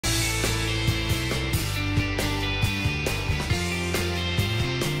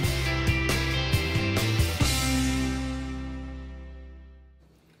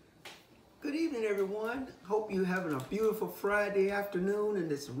everyone. Hope you're having a beautiful Friday afternoon in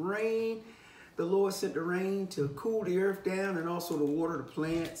this rain. The Lord sent the rain to cool the earth down and also to water the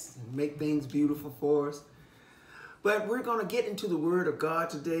plants and make things beautiful for us. But we're going to get into the Word of God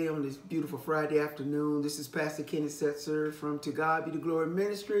today on this beautiful Friday afternoon. This is Pastor Kenny Setzer from To God Be the Glory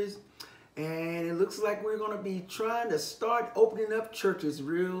Ministries. And it looks like we're going to be trying to start opening up churches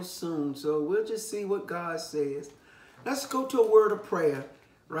real soon. So we'll just see what God says. Let's go to a word of prayer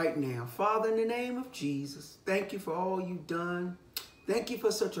right now. Father, in the name of Jesus, thank you for all you've done. Thank you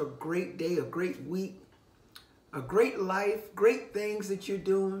for such a great day, a great week, a great life, great things that you're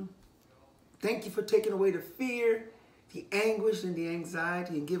doing. Thank you for taking away the fear, the anguish, and the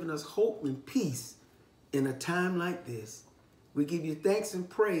anxiety and giving us hope and peace in a time like this. We give you thanks and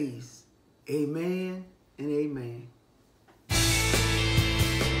praise. Amen and amen.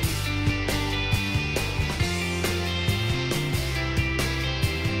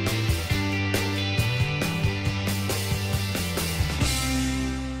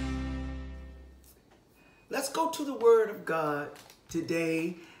 Let's go to the Word of God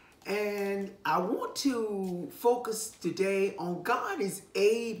today. And I want to focus today on God is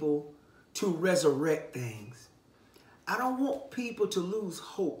able to resurrect things. I don't want people to lose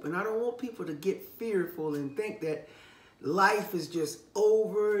hope, and I don't want people to get fearful and think that life is just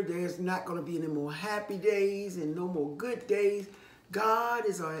over. There's not going to be any more happy days and no more good days. God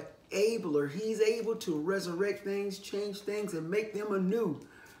is an enabler. He's able to resurrect things, change things, and make them anew,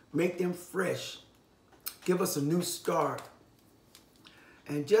 make them fresh, give us a new start.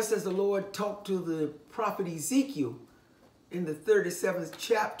 And just as the Lord talked to the prophet Ezekiel in the 37th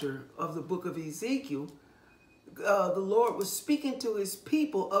chapter of the book of Ezekiel, the Lord was speaking to his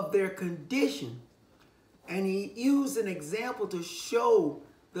people of their condition. And he used an example to show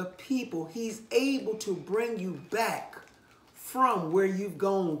the people he's able to bring you back from where you've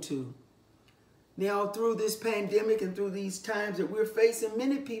gone to. Now, through this pandemic and through these times that we're facing,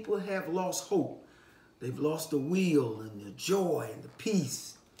 many people have lost hope. They've lost the will and the joy and the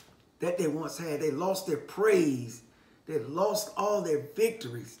peace that they once had. They lost their praise. They've lost all their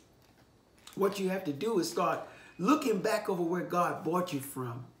victories. What you have to do is start looking back over where God brought you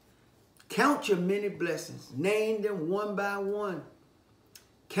from. Count your many blessings. Name them one by one.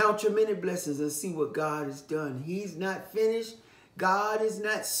 Count your many blessings and see what God has done. He's not finished. God is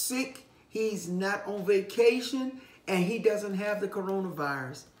not sick. He's not on vacation. And he doesn't have the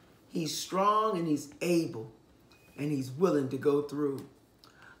coronavirus. He's strong and he's able and he's willing to go through.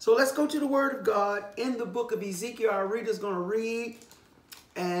 So let's go to the Word of God in the book of Ezekiel. Our reader's going to read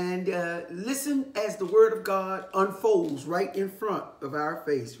and listen as the Word of God unfolds right in front of our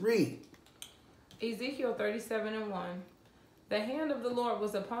face. Read. Ezekiel 37:1. The hand of the Lord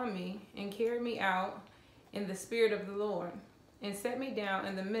was upon me and carried me out in the spirit of the Lord and set me down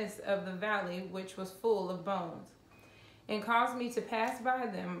in the midst of the valley which was full of bones, and caused me to pass by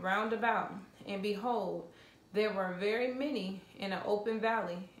them round about. And behold, there were very many in an open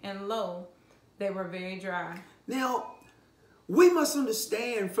valley, and lo, they were very dry. Now, we must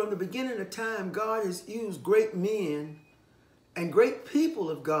understand from the beginning of time, God has used great men and great people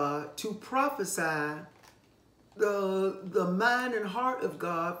of God to prophesy the mind and heart of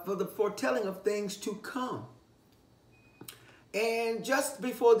God for the foretelling of things to come. And just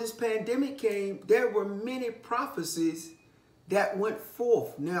before this pandemic came, there were many prophecies that went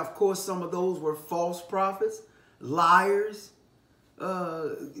forth. Now, of course, some of those were false prophets, liars,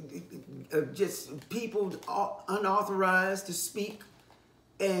 just people unauthorized to speak.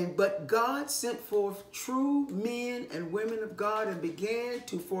 But God sent forth true men and women of God and began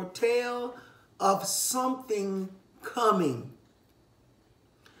to foretell of something coming.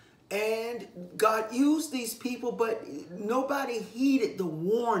 And God used these people, but nobody heeded the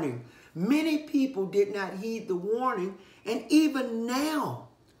warning. Many people did not heed the warning. And even now,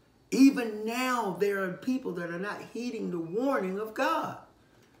 there are people that are not heeding the warning of God.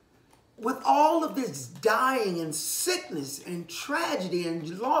 With all of this dying and sickness and tragedy and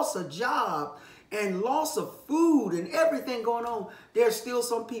loss of job and loss of food and everything going on, there's still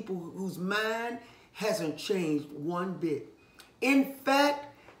some people whose mind hasn't changed one bit. In fact,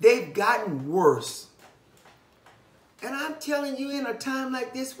 they've gotten worse. And I'm telling you, in a time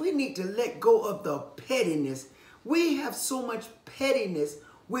like this, we need to let go of the pettiness. We have so much pettiness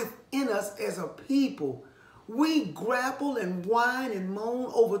within us as a people. We grapple and whine and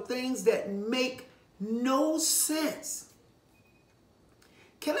moan over things that make no sense.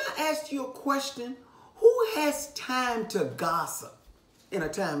 Can I ask you a question? Who has time to gossip in a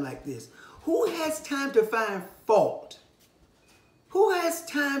time like this? Who has time to find fault? Who has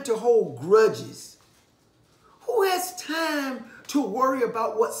time to hold grudges? Who has time to worry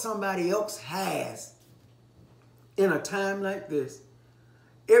about what somebody else has in a time like this.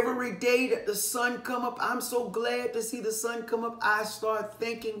 Every day that the sun come up, I'm so glad to see the sun come up. I start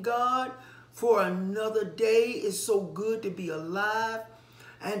thanking God for another day. It's so good to be alive.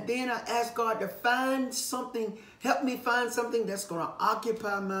 And then I ask God to find something, help me find something that's going to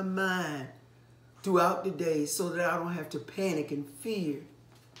occupy my mind throughout the day so that I don't have to panic and fear.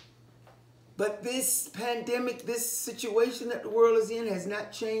 But this pandemic, this situation that the world is in has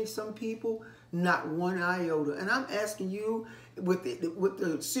not changed some people, not one iota. And I'm asking you, with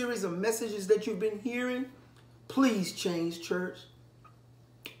the series of messages that you've been hearing, please change, church.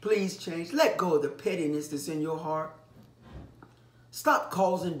 Please change. Let go of the pettiness that's in your heart. Stop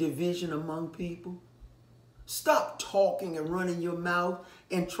causing division among people. Stop talking and running your mouth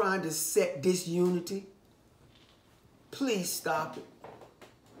and trying to set disunity. Please stop it.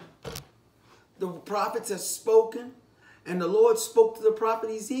 The prophets have spoken, and the Lord spoke to the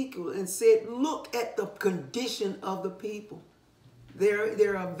prophet Ezekiel and said, look at the condition of the people.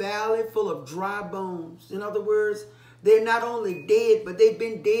 They're a valley full of dry bones. In other words, they're not only dead, but they've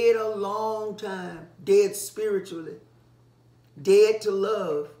been dead a long time. Dead spiritually. Dead to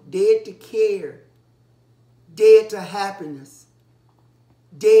love. Dead to care. Dead to happiness.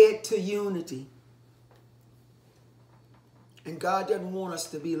 Dead to unity. And God doesn't want us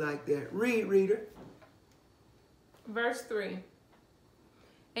to be like that. Read, reader. Verse 3.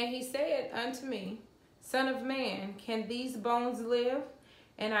 And he said unto me, Son of man, can these bones live?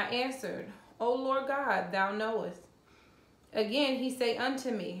 And I answered, O Lord God, thou knowest. Again he said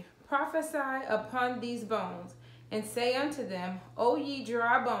unto me, Prophesy upon these bones, and say unto them, O ye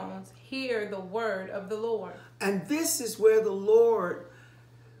dry bones, hear the word of the Lord. And this is where the Lord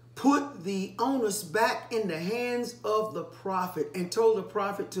put the onus back in the hands of the prophet and told the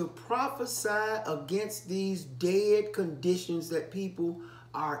prophet to prophesy against these dead conditions that people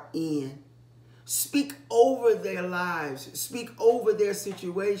are in. Speak over their lives. Speak over their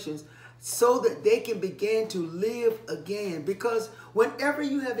situations so that they can begin to live again. Because whenever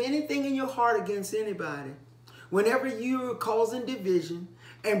you have anything in your heart against anybody, whenever you're causing division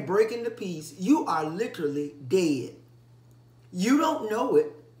and breaking the peace, you are literally dead. You don't know it,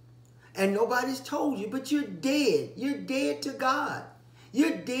 and nobody's told you, but you're dead. You're dead to God.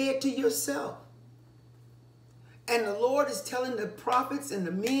 You're dead to yourself. And the Lord is telling the prophets and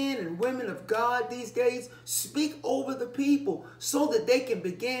the men and women of God these days, speak over the people so that they can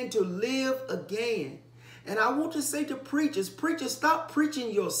begin to live again. And I want to say to preachers, stop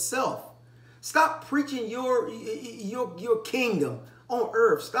preaching yourself. Stop preaching your kingdom on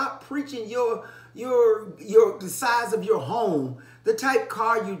earth. Stop preaching the size of your home, the type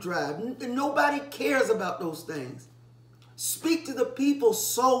car you drive. Nobody cares about those things. Speak to the people's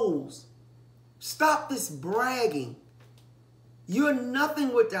souls. Stop this bragging. You're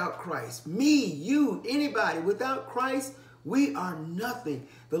nothing without Christ. Me, you, anybody without Christ, we are nothing.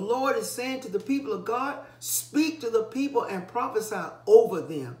 The Lord is saying to the people of God, speak to the people and prophesy over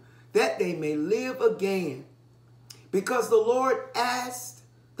them that they may live again. Because the Lord asked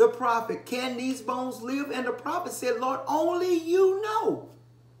the prophet, can these bones live? And the prophet said, Lord, only you know.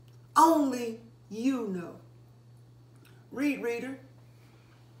 Only you know. Read, reader.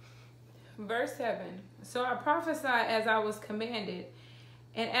 Verse 7. So I prophesied as I was commanded,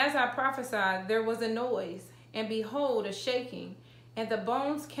 and as I prophesied, there was a noise, and behold, a shaking, and the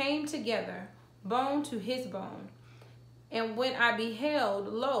bones came together, bone to his bone. And when I beheld,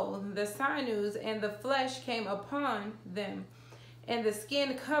 lo, the sinews and the flesh came upon them, and the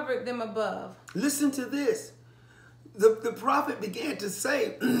skin covered them above. Listen to this. The prophet began to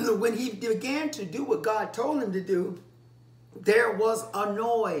say, when he began to do what God told him to do, there was a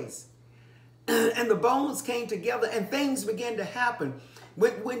noise. And the bones came together and things began to happen.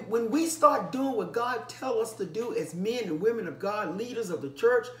 When we start doing what God tells us to do as men and women of God, leaders of the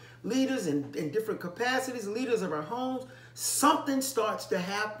church, leaders in different capacities, leaders of our homes, something starts to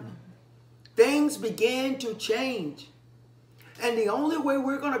happen. Things begin to change. And the only way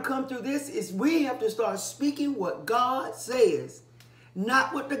we're going to come through this is we have to start speaking what God says.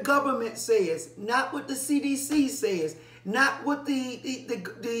 Not what the government says, not what the CDC says, not what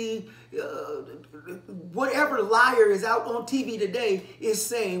whatever liar is out on TV today is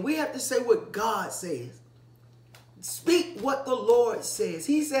saying. We have to say what God says. Speak what the Lord says.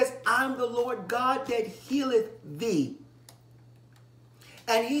 He says, I'm the Lord God that healeth thee.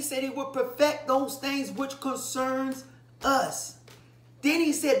 And he said he will perfect those things which concerns us. Then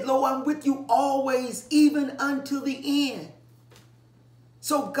he said, lo, I'm with you always, even unto the end.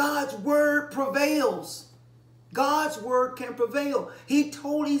 So God's word prevails. God's word can prevail. He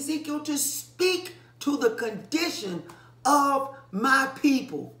told Ezekiel to speak to the condition of my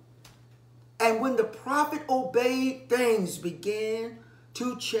people. And when the prophet obeyed, things began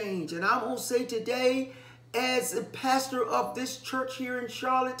to change. And I'm going to say today, as a pastor of this church here in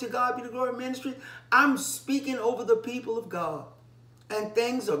Charlotte, to God be the glory ministry, I'm speaking over the people of God. And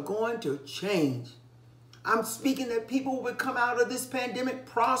things are going to change. I'm speaking that people will come out of this pandemic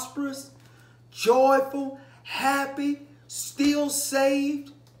prosperous, joyful, happy, still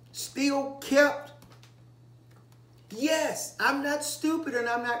saved, still kept. Yes, I'm not stupid and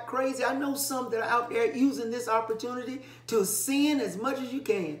I'm not crazy. I know some that are out there using this opportunity to sin as much as you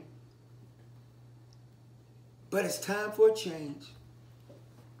can. But it's time for a change.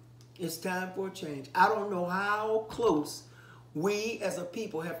 It's time for a change. I don't know how close we as a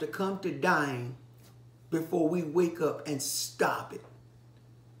people have to come to dying before we wake up and stop it.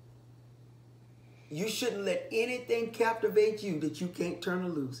 You shouldn't let anything captivate you that you can't turn it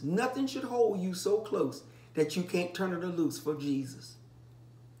loose. Nothing should hold you so close that you can't turn it loose for Jesus.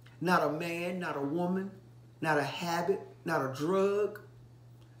 Not a man, not a woman, not a habit, not a drug,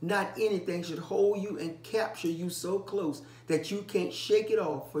 not anything should hold you and capture you so close that you can't shake it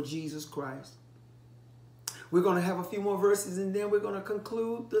off for Jesus Christ. We're going to have a few more verses and then we're going to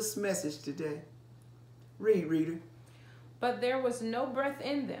conclude this message today. Read, reader. But there was no breath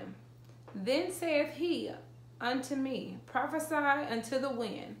in them. Then saith he unto me, prophesy unto the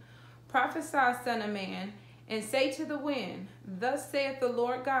wind, prophesy, son of man, and say to the wind, thus saith the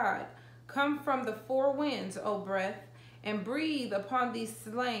Lord God, come from the four winds, O breath, and breathe upon these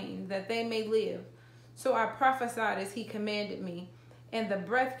slain, that they may live. So I prophesied as he commanded me, and the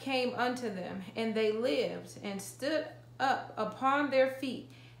breath came unto them, and they lived, and stood up upon their feet,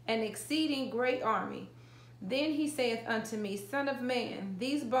 an exceeding great army. Then he saith unto me, son of man,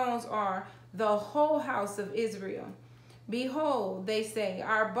 these bones are the whole house of Israel. Behold, they say,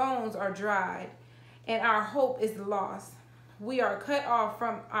 our bones are dried, and our hope is lost. We are cut off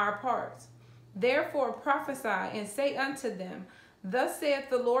from our parts. Therefore prophesy and say unto them, thus saith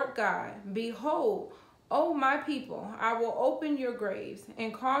the Lord God, behold, O my people, I will open your graves,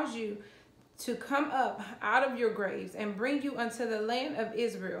 and cause you to come up out of your graves, and bring you unto the land of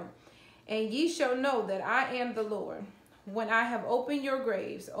Israel. And ye shall know that I am the Lord, when I have opened your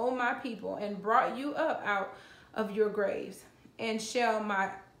graves, O my people, and brought you up out of your graves, and shall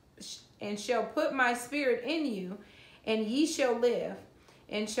put my spirit in you, and ye shall live,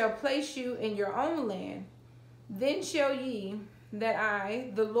 and shall place you in your own land. Then shall ye that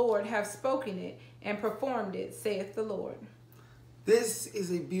I, the Lord, have spoken it and performed it, saith the Lord. This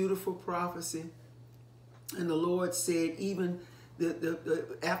is a beautiful prophecy. And the Lord said, even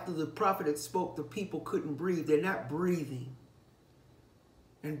after the prophet had spoke, the people couldn't breathe. They're not breathing.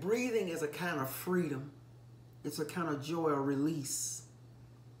 And breathing is a kind of freedom. It's a kind of joy or release.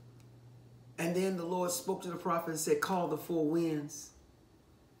 And then the Lord spoke to the prophet and said, call the four winds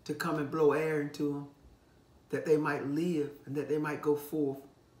to come and blow air into them, that they might live and that they might go forth.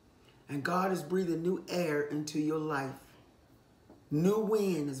 And God is breathing new air into your life. New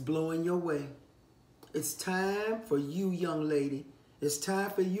wind is blowing your way. It's time for you, young lady. It's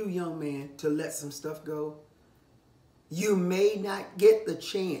time for you, young man, to let some stuff go. You may not get the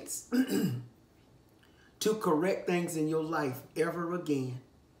chance to correct things in your life ever again.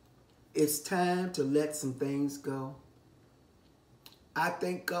 It's time to let some things go. I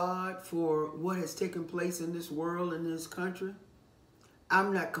thank God for what has taken place in this world, in this country.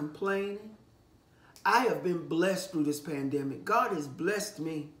 I'm not complaining. I have been blessed through this pandemic. God has blessed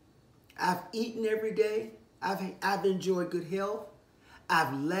me. I've eaten every day. I've enjoyed good health.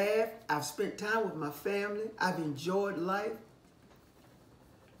 I've laughed. I've spent time with my family. I've enjoyed life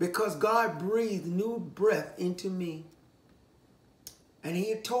because God breathed new breath into me. And he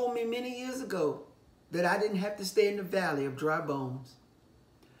had told me many years ago that I didn't have to stay in the valley of dry bones.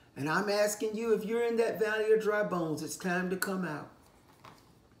 And I'm asking you, if you're in that valley of dry bones, it's time to come out.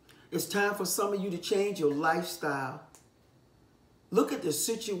 It's time for some of you to change your lifestyle. Look at the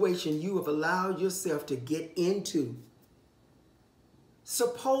situation you have allowed yourself to get into.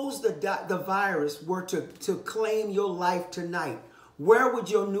 Suppose the virus were to claim your life tonight. Where would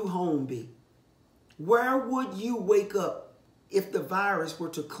your new home be? Where would you wake up if the virus were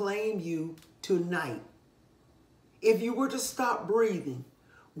to claim you tonight? If you were to stop breathing,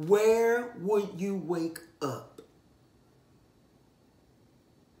 where would you wake up?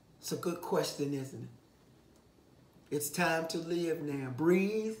 It's a good question, isn't it? It's time to live now.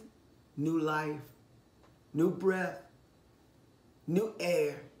 Breathe new life, new breath, new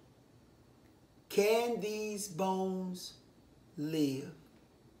air. Can these bones live?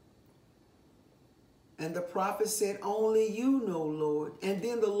 And the prophet said, only you know, Lord. And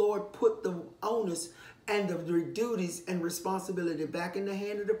then the Lord put the onus and the duties and responsibility back in the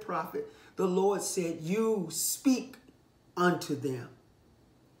hand of the prophet, the Lord said, you speak unto them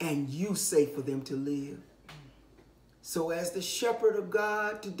and you say for them to live. So as the shepherd of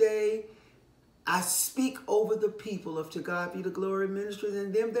God today, I speak over the people of To God Be the Glory Ministries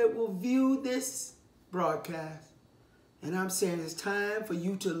and them that will view this broadcast. And I'm saying it's time for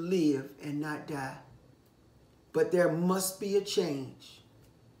you to live and not die. But there must be a change.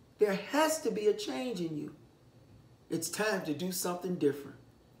 There has to be a change in you. It's time to do something different.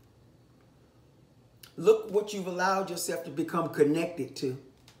 Look what you've allowed yourself to become connected to.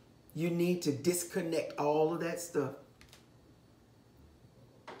 You need to disconnect all of that stuff.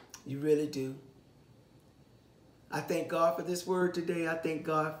 You really do. I thank God for this word today. I thank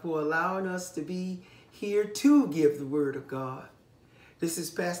God for allowing us to be here to give the word of God. This is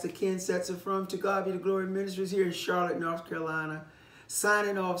Pastor Ken Setzer from To God Be the Glory Ministries here in Charlotte, North Carolina,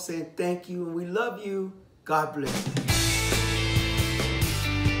 signing off saying thank you and we love you. God bless you.